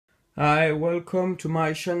Hi, welcome to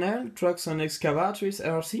my channel, Trucks and Excavators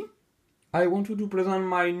LRC. I wanted to present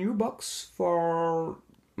my new box for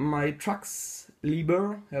my trax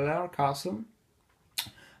liebherr LR Carson.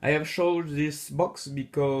 I have chosen this box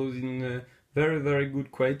because in very good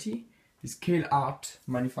quality. It's scaleart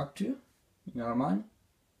manufacture in Germany,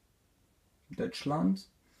 Deutschland.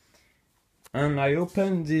 And I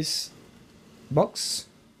opened this box.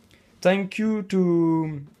 Thank you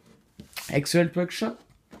to Excel Truck Shop,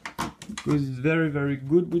 because it's very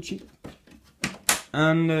good boutique,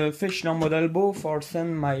 and Fechner Modelbo for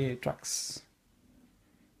send my tracks.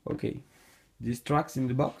 Okay, these tracks in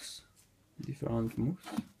the box, different moves,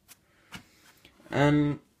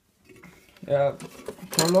 and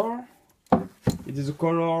color. It is a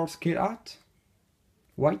color scaleart,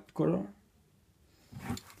 white color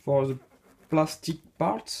for the plastic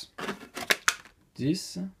parts.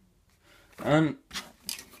 This, and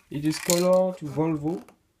it is color to Volvo,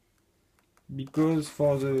 because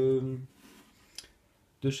for the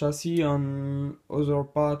chassis and other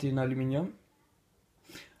part in aluminium.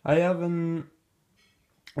 I have an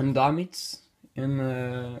diamonds in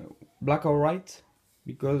black or white,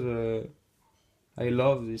 because I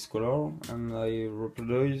love this color and I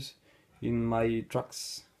reproduce in my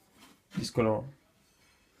tracks this color.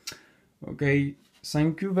 Okay,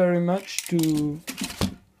 thank you very much to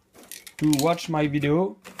watch my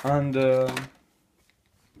video, and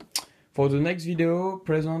for the next video,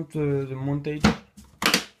 present the montage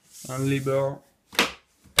and liebherr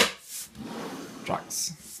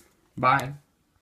tracks. Bye.